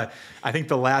 I think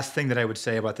the last thing that I would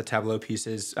say about the Tableau piece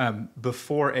is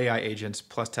before AI agents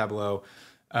plus Tableau,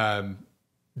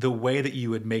 the way that you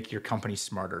would make your company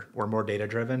smarter or more data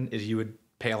driven is you would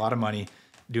pay a lot of money,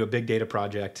 do a big data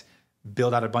project,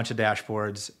 build out a bunch of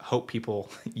dashboards, hope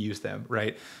people use them,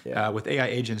 right? Yeah. With AI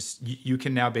agents, you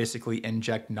can now basically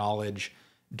inject knowledge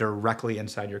directly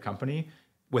inside your company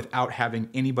without having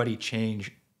anybody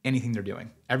change anything they're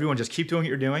doing. Everyone just keep doing what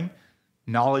you're doing.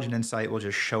 Knowledge and insight will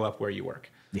just show up where you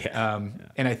work. And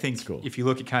I think if you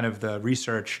look at kind of the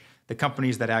research, the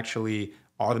companies that actually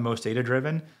are the most data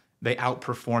driven, they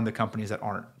outperform the companies that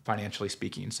aren't, financially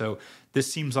speaking. So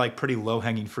this seems like pretty low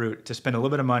hanging fruit to spend a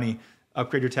little bit of money,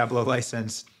 upgrade your Tableau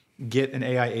license, get an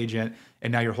AI agent,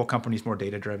 and now your whole company's more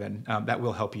data driven. That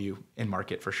will help you in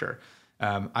market for sure.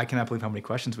 I cannot believe how many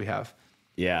questions we have.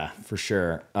 Yeah, for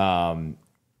sure.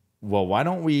 Well, why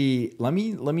don't we, let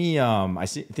me,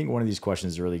 think one of these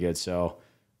questions is really good. So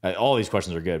all these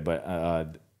questions are good, but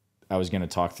I was going to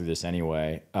talk through this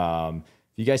anyway. Have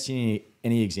you guys seen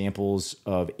any examples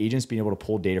of agents being able to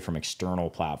pull data from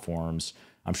external platforms?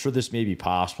 I'm sure this may be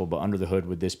possible, but under the hood,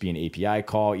 would this be an API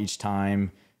call each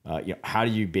time? How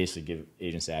do you basically give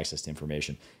agents access to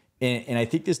information? And I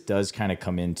think this does kind of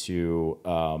come into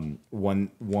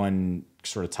one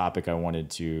sort of topic I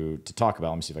wanted to talk about.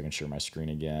 Let me see if I can share my screen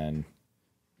again.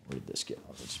 Where did this go?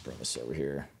 Let's just bring this over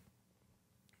here.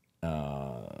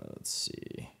 Let's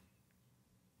see.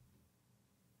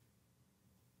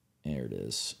 There it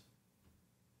is.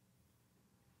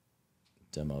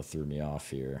 Demo threw me off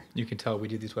here. You can tell we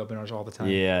do these webinars all the time.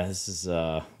 Yeah, this is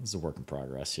a work in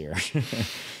progress here.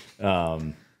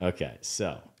 Okay,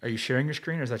 so. Are you sharing your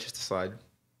screen or is that just a slide?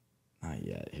 Not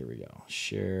yet. Here we go.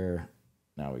 Share.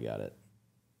 Now we got it.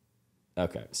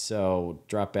 Okay, so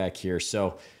drop back here.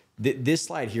 So this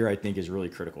slide here, I think, is really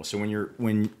critical. So when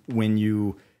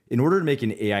you, in order to make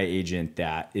an AI agent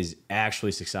that is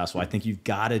actually successful, I think you've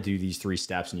got to do these 3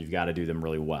 steps and you've got to do them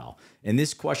really well. And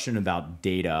this question about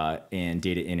data and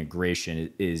data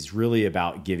integration is really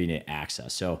about giving it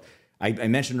access. So I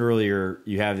mentioned earlier,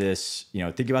 you have this,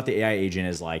 think about the AI agent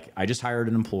as like, I just hired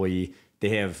an employee.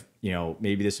 They have,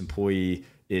 maybe this employee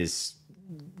is,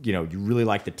 you really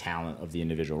like the talent of the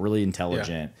individual, really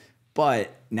intelligent,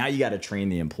 but now you got to train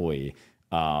the employee.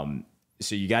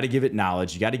 So you got to give it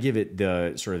knowledge. You got to give it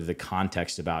the sort of the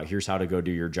context about here's how to go do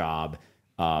your job.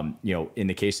 In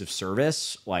the case of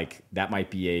service, like that might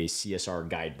be a CSR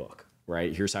guidebook,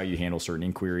 right? Here's how you handle certain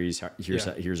inquiries.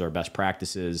 Here's our best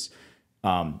practices.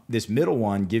 This middle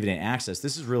one, giving it access,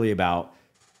 this is really about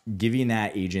giving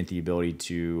that agent the ability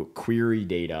to query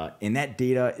data. And that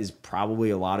data is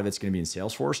probably a lot of it's going to be in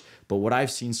Salesforce. But what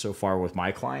I've seen so far with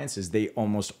my clients is they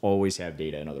almost always have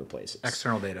data in other places.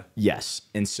 External data. Yes.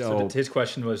 And so his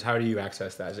question was, how do you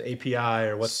access that? Is it API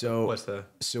or what's the?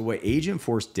 So what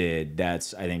Agentforce did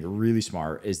that's, I think, really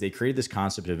smart is they created this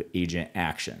concept of agent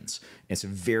actions. It's a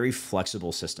very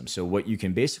flexible system. So what you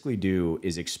can basically do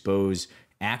is expose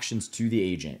actions to the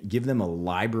agent, give them a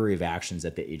library of actions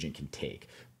that the agent can take.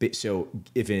 So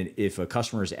if a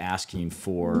customer is asking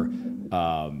for,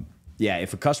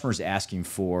 if a customer is asking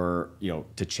for,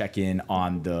 to check in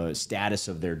on the status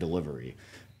of their delivery,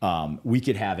 we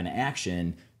could have an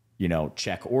action,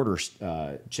 check order,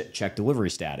 check delivery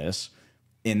status,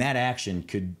 and that action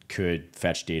could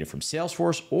fetch data from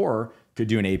Salesforce or could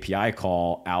do an API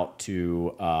call out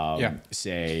to,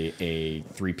 say, a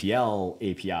 3PL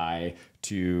API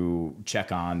to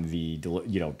check on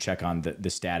the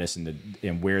status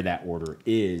and where that order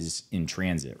is in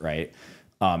transit, right?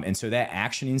 And so that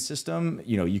actioning system,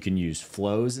 you can use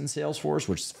flows in Salesforce,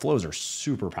 which flows are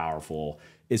super powerful.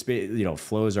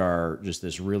 Flows are just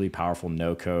this really powerful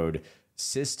no-code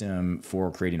system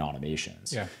for creating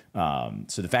automations.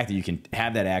 So the fact that you can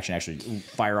have that action actually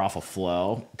fire off a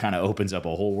flow kind of opens up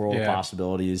a whole world of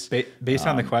possibilities. Based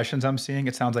on the questions I'm seeing,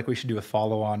 it sounds like we should do a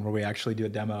follow-on where we actually do a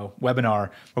demo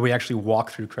webinar where we actually walk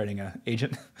through creating an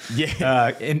agent.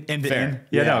 End to end.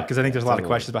 Because I think there's a lot of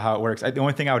questions about how it works. The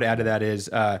only thing I would add to that is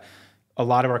a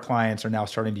lot of our clients are now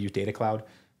starting to use Data Cloud.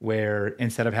 where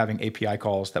instead of having API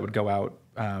calls that would go out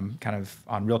kind of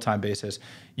on real-time basis,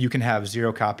 you can have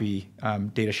zero copy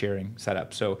data sharing set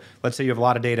up. So let's say you have a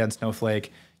lot of data in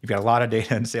Snowflake, you've got a lot of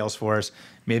data in Salesforce,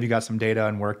 maybe you got some data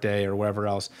in Workday or wherever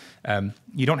else.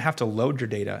 You don't have to load your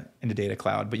data into Data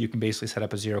Cloud, but you can basically set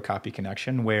up a zero copy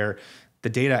connection where the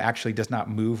data actually does not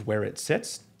move where it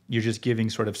sits. You're just giving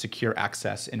sort of secure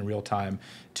access in real time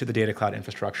to the Data Cloud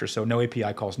infrastructure. So no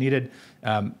API calls needed.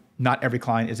 Not every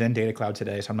client is in Data Cloud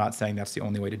today, so I'm not saying that's the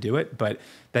only way to do it, but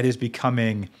that is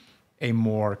becoming a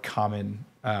more common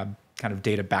kind of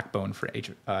data backbone for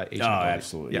agent. Oh,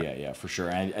 absolutely, yeah, for sure.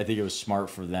 And I think it was smart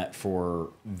for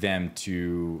them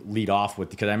to lead off with,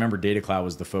 because I remember Data Cloud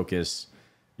was the focus,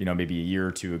 maybe a year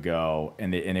or two ago,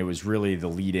 and it was really the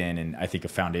lead in, and I think a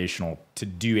foundational to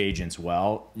do agents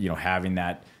well. Having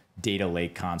that data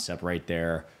lake concept right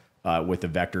there with the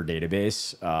vector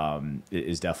database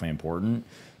is definitely important.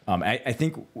 I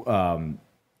think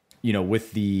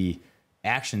with the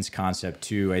actions concept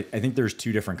too, I think there's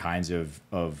two different kinds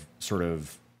of sort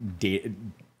of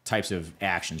types of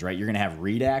actions, right? You're going to have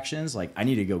read actions, like I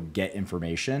need to go get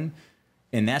information.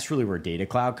 And that's really where Data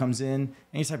Cloud comes in.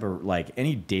 Any type of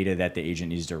any data that the agent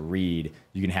needs to read,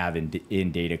 you can have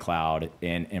in Data Cloud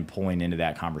and pulling into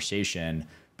that conversation.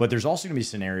 But there's also going to be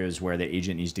scenarios where the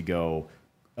agent needs to go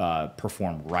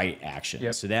perform write action.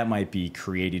 Yep. So that might be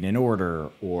creating an order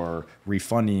or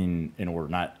refunding an order.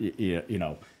 Not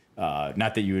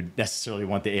not that you would necessarily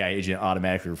want the AI agent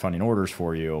automatically refunding orders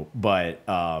for you, but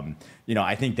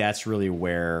I think that's really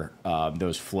where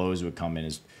those flows would come in.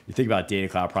 Is you think about Data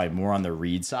Cloud probably more on the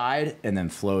read side, and then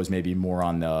flows maybe more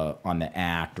on the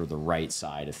act or the write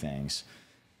side of things.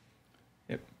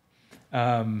 Yep.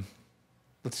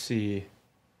 Let's see.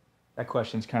 That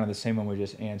question's kind of the same one we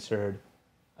just answered.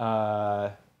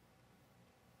 Okay,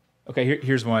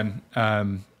 here's one.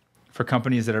 For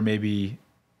companies that are maybe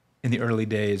in the early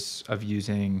days of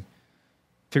figuring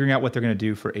out what they're going to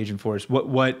do for Agentforce,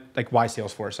 why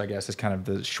Salesforce, I guess, is kind of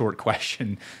the short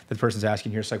question that the person's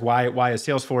asking here. It's like, why is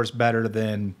Salesforce better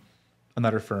than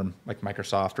another firm like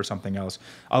Microsoft or something else?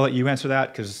 I'll let you answer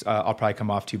that because I'll probably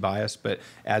come off too biased. But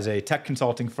as a tech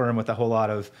consulting firm with a whole lot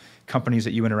of companies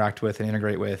that you interact with and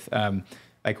integrate with,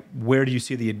 where do you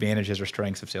see the advantages or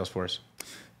strengths of Salesforce?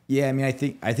 Yeah, I mean,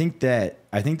 I think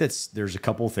there's a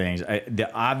couple things. The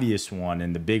obvious one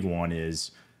and the big one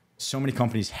is so many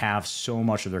companies have so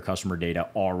much of their customer data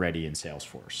already in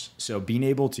Salesforce. So being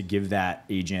able to give that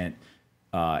agent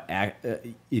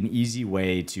an easy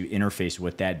way to interface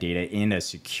with that data in a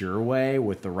secure way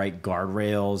with the right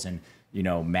guardrails and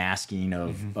masking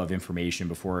of information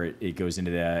before it goes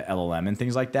into the LLM and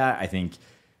things like that. I think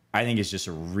it's just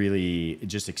it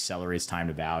just accelerates time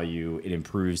to value. It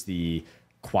improves the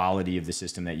quality of the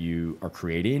system that you are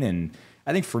creating. And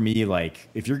I think for me,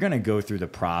 if you're going to go through the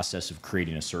process of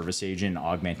creating a service agent and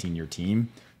augmenting your team,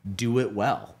 do it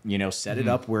well. Set it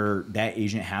up where that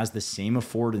agent has the same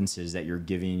affordances that you're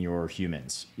giving your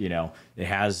humans. It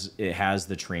has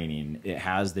the training, it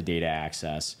has the data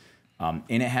access, and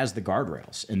it has the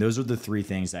guardrails. And those are the three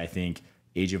things that I think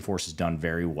Agentforce has done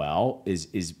very well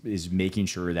is making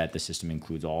sure that the system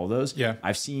includes all of those. Yeah.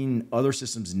 I've seen other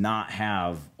systems not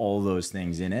have all those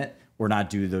things in it or not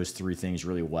do those three things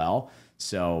really well.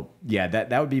 So yeah,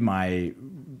 that would be I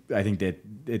think that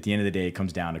at the end of the day, it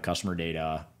comes down to customer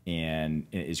data and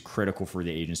it is critical for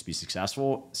the agents to be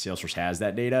successful. Salesforce has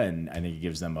that data, and I think it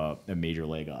gives them a major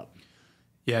leg up.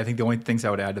 Yeah, I think the only things I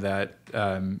would add to that,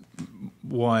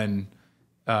 one,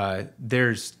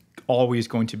 there's always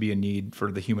going to be a need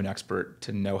for the human expert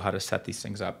to know how to set these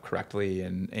things up correctly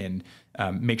and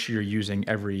make sure you're using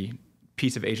every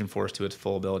piece of Agentforce to its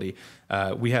full ability.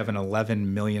 We have an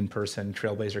 11 million person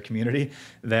Trailblazer community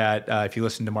that if you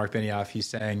listen to Mark Benioff, he's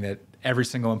saying that every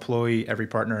single employee, every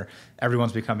partner,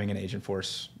 everyone's becoming an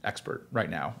Agentforce expert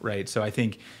right now, right? So I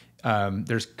think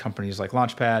there's companies like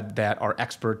Launchpad that are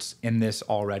experts in this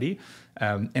already,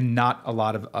 and not a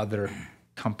lot of other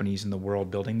companies in the world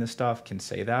building this stuff can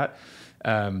say that.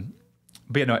 But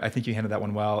yeah, no, I think you handled that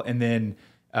one well. And then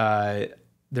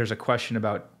there's a question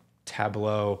about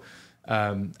Tableau.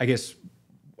 I guess,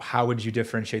 how would you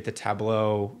differentiate the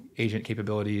Tableau agent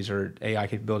capabilities or AI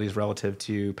capabilities relative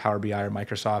to Power BI or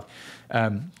Microsoft?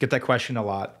 Get that question a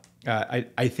lot.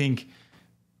 I think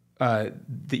the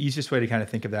easiest way to kind of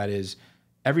think of that is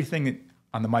everything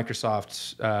on the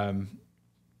Microsoft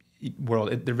world,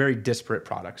 they're very disparate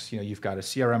products. You've got a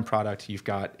CRM product, you've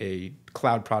got a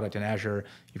cloud product in Azure,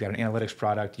 you've got an analytics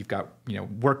product, you've got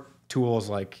work tools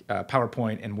like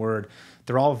PowerPoint and Word.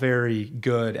 They're all very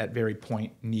good at very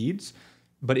point needs.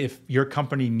 But if your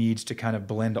company needs to kind of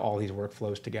blend all these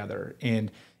workflows together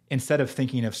and instead of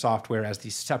thinking of software as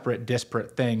these separate,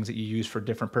 disparate things that you use for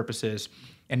different purposes.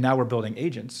 And now we're building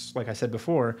agents, like I said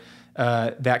before,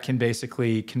 that can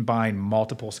basically combine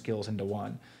multiple skills into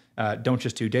one. Don't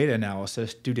just do data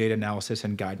analysis, do data analysis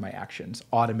and guide my actions,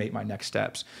 automate my next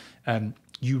steps.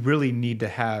 You really need to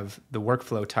have the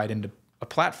workflow tied into a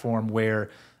platform where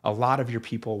a lot of your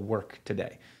people work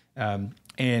today.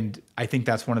 And I think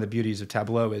that's one of the beauties of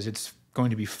Tableau is it's going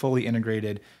to be fully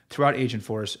integrated throughout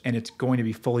Agentforce, and it's going to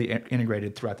be fully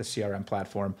integrated throughout the CRM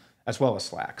platform as well as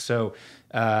Slack. So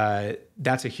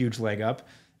that's a huge leg up.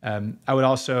 I would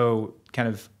also kind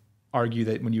of argue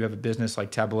that when you have a business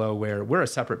like Tableau, where we're a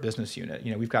separate business unit,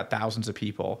 we've got thousands of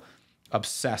people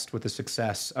obsessed with the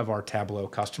success of our Tableau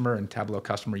customer and Tableau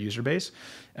customer user base.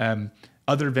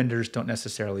 Other vendors don't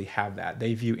necessarily have that.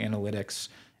 They view analytics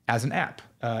as an app,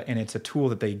 and it's a tool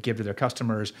that they give to their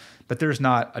customers, but there's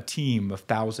not a team of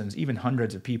thousands, even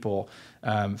hundreds of people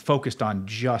focused on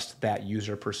just that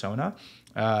user persona.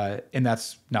 And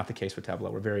that's not the case with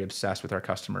Tableau. We're very obsessed with our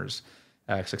customers'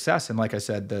 success. And like I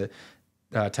said, the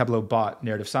Tableau bought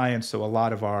Narrative Science, so a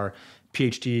lot of our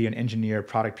PhD and engineer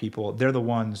product people, they're the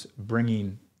ones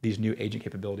bringing these new agent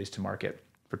capabilities to market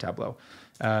for Tableau.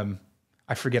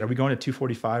 I forget, are we going to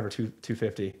 245 or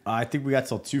 250? I think we got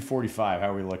till 245. How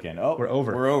are we looking? Oh, we're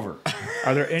over. We're over.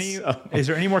 Are there any? Is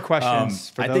there any more questions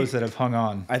for those that have hung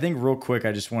on? I think real quick,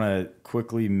 I just want to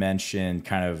quickly mention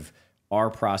kind of our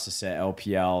process at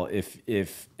LPL.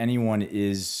 If anyone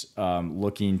is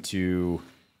looking to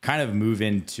kind of move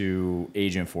into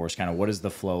Agentforce, kind of what does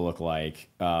the flow look like?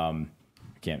 I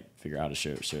can't figure out how to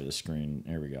share the screen.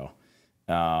 Here we go.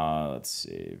 Let's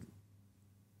see.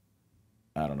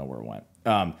 I don't know where it went.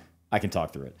 I can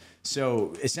talk through it.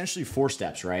 So essentially 4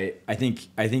 steps, right? I think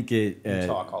it. You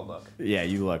talk, I'll look. Yeah,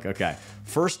 you look. Okay.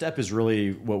 First step is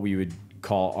really what we would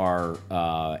call our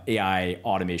AI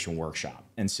automation workshop.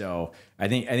 And so I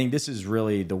think this is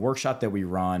really the workshop that we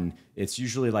run. It's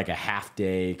usually like a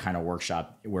half-day kind of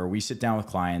workshop where we sit down with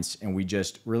clients and we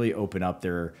just really open up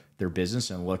their business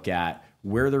and look at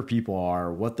where their people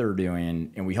are, what they're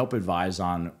doing, and we help advise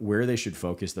on where they should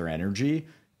focus their energy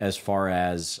as far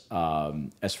as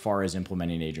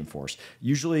implementing Agentforce.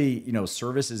 Usually,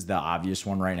 service is the obvious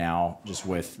one right now, just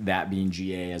with that being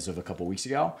GA as of a couple weeks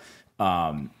ago.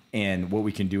 And what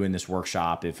we can do in this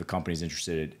workshop, if a company is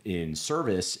interested in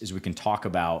service, is we can talk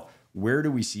about where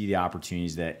do we see the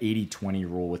opportunities, that 80-20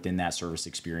 rule within that service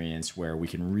experience, where we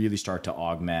can really start to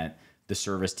augment the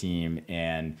service team.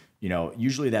 And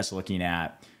usually that's looking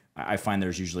at, I find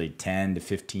there's usually 10 to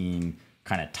 15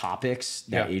 kind of topics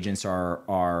that agents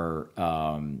are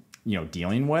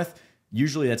dealing with.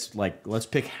 Usually that's like, let's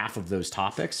pick half of those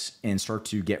topics and start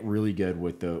to get really good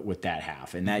with that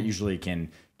half. And that usually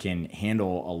can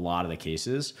handle a lot of the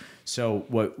cases. So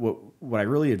what I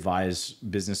really advise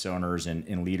business owners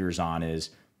and leaders on is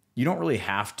you don't really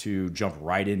have to jump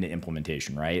right into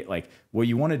implementation, right? Like what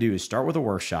you want to do is start with a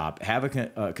workshop, have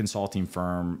a consulting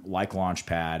firm like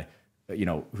Launchpad,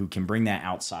 who can bring that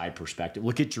outside perspective,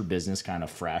 look at your business kind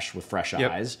of fresh with fresh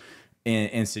eyes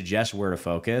and suggest where to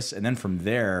focus. And then from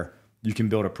there, you can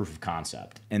build a proof of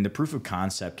concept. And the proof of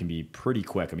concept can be pretty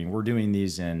quick. I mean, we're doing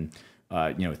these in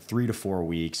 3 to 4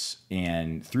 weeks.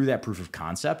 And through that proof of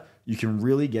concept, you can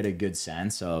really get a good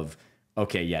sense of,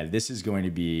 okay, yeah, this is going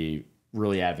to be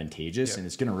really advantageous and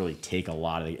it's going to really take a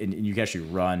lot of and you can actually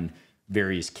run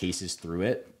various cases through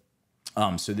it.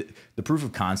 So the proof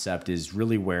of concept is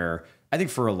really where I think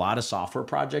for a lot of software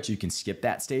projects, you can skip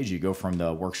that stage. You go from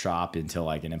the workshop into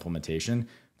like an implementation.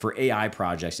 For AI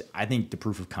projects, I think the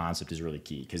proof of concept is really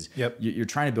key because you're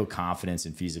trying to build confidence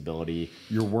and feasibility.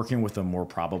 You're working with a more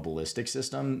probabilistic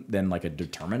system than like a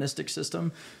deterministic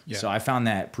system. So I found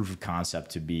that proof of concept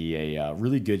to be a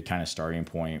really good kind of starting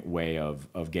point way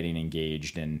of getting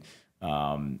engaged. And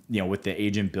with the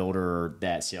agent builder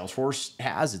that Salesforce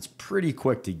has, it's pretty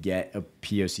quick to get a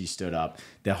POC stood up.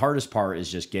 The hardest part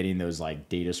is just getting those like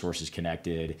data sources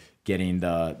connected, getting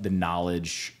the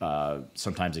knowledge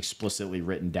sometimes explicitly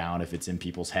written down if it's in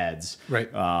people's heads, right?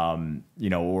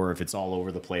 Or if it's all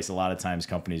over the place. A lot of times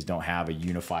companies don't have a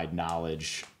unified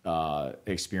knowledge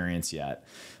experience yet.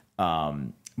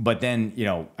 But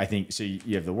then, I think, so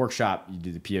you have the workshop, you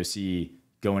do the POC,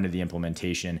 go into the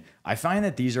implementation. I find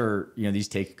that these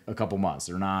take a couple months.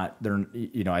 I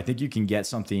think you can get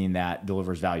something that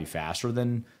delivers value faster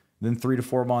than 3 to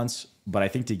 4 months. But I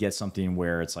think to get something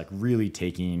where it's like really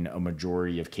taking a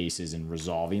majority of cases and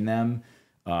resolving them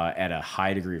at a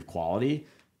high degree of quality,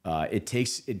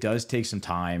 it does take some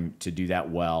time to do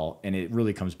that well. And it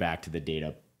really comes back to the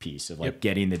data piece of like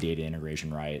getting the data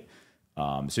integration right.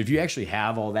 So if you actually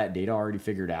have all that data already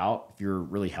figured out, if you're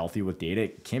really healthy with data,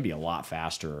 it can be a lot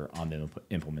faster on the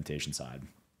implementation side.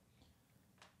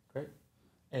 Great.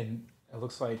 And it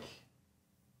looks like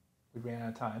we ran out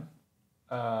of time.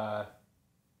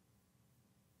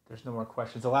 There's no more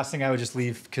questions. The last thing I would just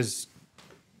leave, because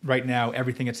right now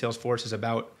everything at Salesforce is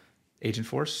about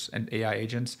Agentforce and AI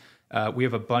agents. We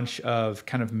have a bunch of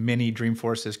kind of mini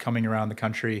Dreamforces coming around the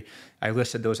country. I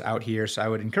listed those out here. So I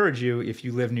would encourage you, if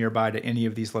you live nearby to any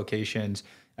of these locations,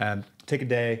 take a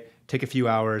day, take a few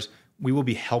hours. We will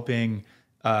be helping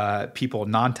people,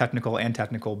 non-technical and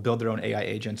technical, build their own AI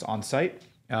agents on site.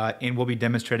 And we'll be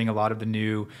demonstrating a lot of the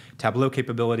new Tableau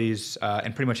capabilities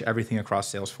and pretty much everything across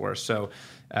Salesforce. So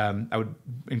I would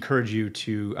encourage you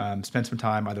to spend some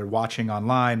time either watching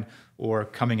online or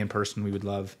coming in person. We would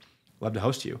love to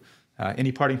host you.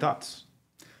 Any parting thoughts?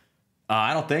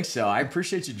 I don't think so. I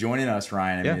appreciate you joining us,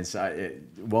 Ryan. I mean, it's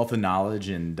wealth of knowledge,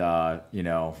 and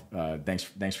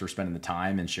thanks for spending the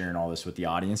time and sharing all this with the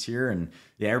audience here. And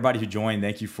yeah, everybody who joined,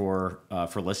 thank you for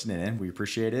listening in. We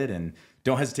appreciate it, and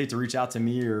don't hesitate to reach out to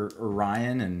me or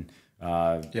Ryan, and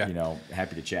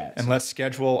happy to chat. And let's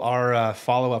schedule our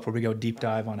follow up where we go deep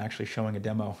dive on actually showing a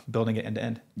demo, building it end to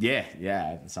end.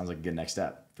 Yeah, it sounds like a good next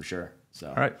step for sure. So,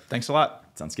 all right, thanks a lot.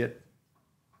 Sounds good.